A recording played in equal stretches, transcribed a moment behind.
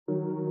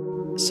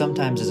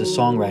Sometimes as a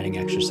songwriting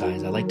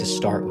exercise, I like to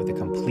start with a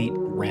complete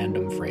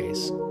random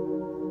phrase.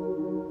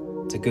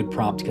 It's a good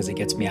prompt because it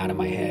gets me out of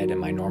my head and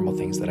my normal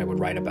things that I would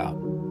write about.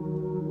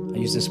 I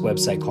use this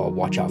website called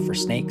Watch Out for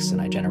Snakes,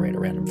 and I generate a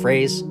random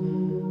phrase,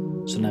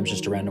 sometimes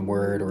just a random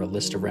word or a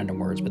list of random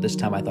words, but this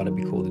time I thought it'd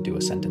be cool to do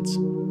a sentence.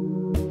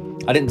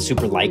 I didn't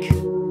super like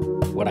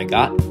what I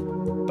got,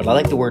 but I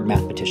like the word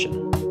mathematician.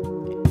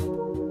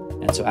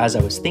 And so as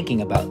I was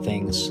thinking about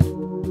things,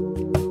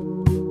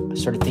 I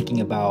started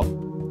thinking about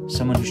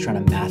someone who's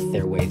trying to math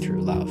their way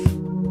through love.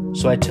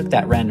 So I took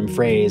that random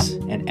phrase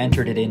and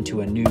entered it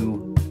into a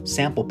new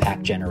sample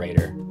pack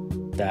generator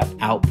that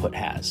Output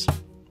has.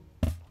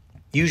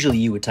 Usually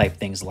you would type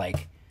things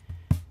like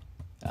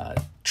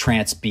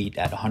trance beat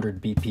at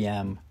 100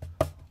 BPM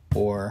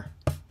or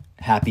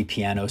happy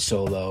piano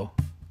solo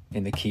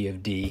in the key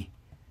of D.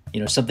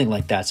 Something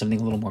like that, something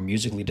a little more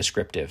musically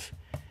descriptive.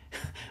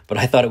 But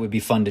I thought it would be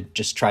fun to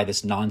just try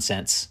this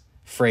nonsense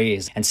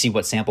phrase and see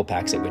what sample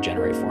packs it would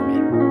generate for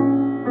me.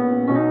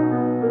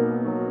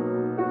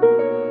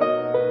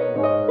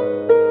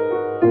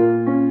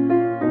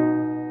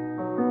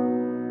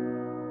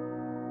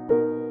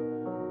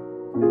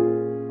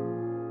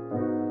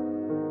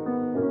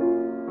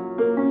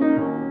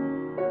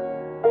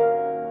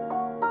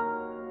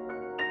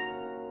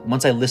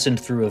 Once I listened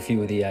through a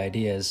few of the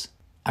ideas,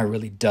 I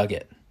really dug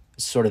it.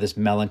 It's sort of this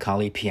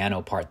melancholy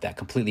piano part that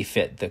completely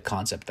fit the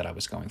concept that I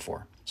was going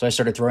for. So I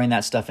started throwing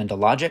that stuff into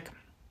Logic,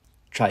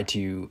 tried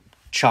to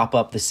chop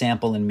up the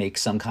sample and make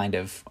some kind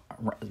of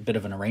bit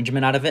of an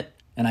arrangement out of it.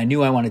 And I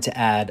knew I wanted to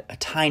add a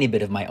tiny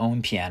bit of my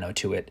own piano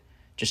to it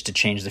just to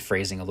change the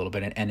phrasing a little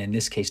bit, and in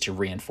this case to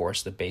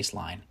reinforce the bass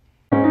line.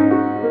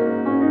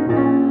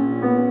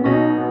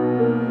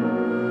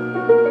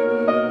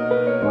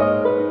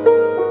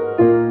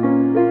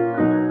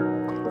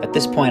 At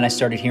this point, I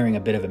started hearing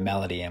a bit of a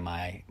melody in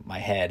my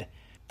head,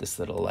 this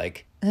little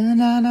like,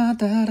 and I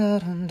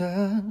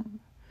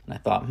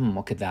thought,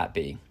 what could that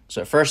be?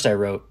 So at first I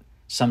wrote,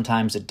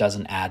 sometimes it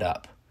doesn't add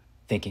up,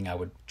 thinking I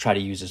would try to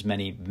use as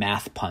many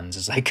math puns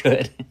as I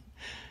could.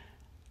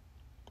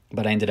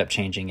 But I ended up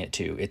changing it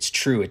to, it's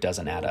true it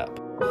doesn't add up.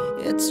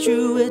 It's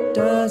true it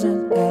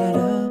doesn't add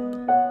up,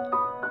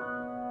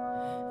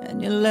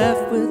 and you're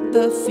left with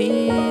the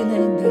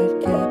feeling that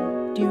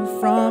kept you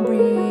from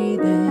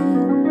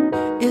breathing.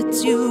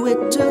 It's you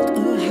it took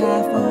a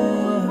half of.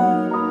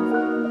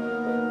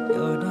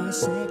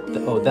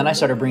 Then I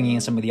started bringing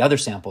in some of the other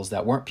samples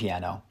that weren't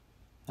piano.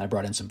 I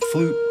brought in some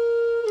flute,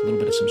 a little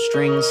bit of some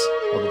strings,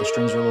 although the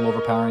strings were a little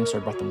overpowering, so I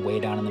brought them way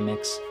down in the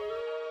mix.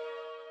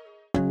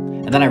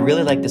 And then I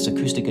really liked this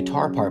acoustic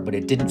guitar part, but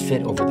it didn't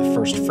fit over the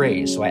first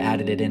phrase, so I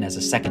added it in as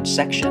a second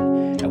section.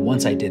 And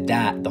once I did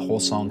that, the whole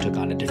song took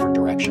on a different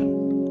direction.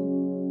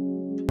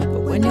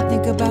 But when you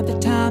think about the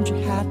times you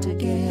had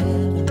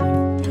together,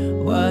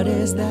 what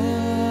is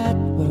that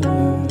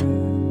word?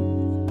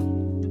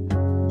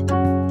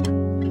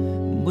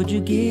 Would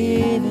you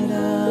give it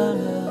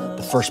all up?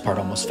 The first part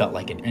almost felt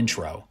like an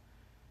intro,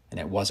 and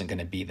it wasn't going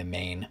to be the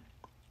main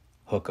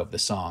hook of the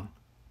song.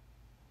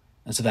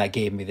 And so that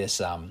gave me this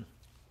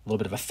little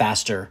bit of a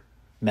faster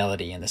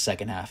melody in the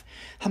second half.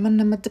 That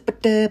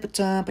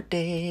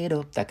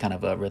kind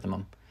of a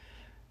rhythm.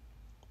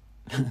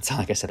 It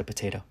sounded like I said a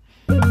potato.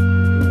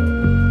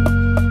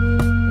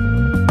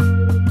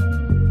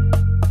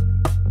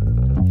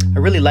 I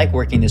really like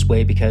working this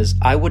way because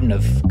I wouldn't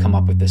have come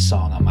up with this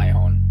song on my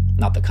own.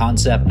 Not the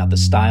concept, not the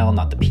style,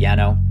 not the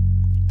piano.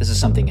 This is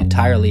something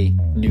entirely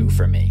new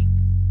for me.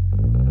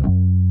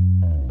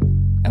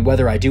 And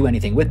whether I do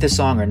anything with this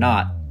song or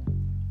not,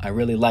 I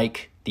really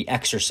like the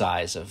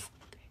exercise of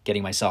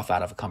getting myself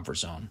out of a comfort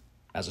zone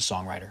as a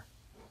songwriter.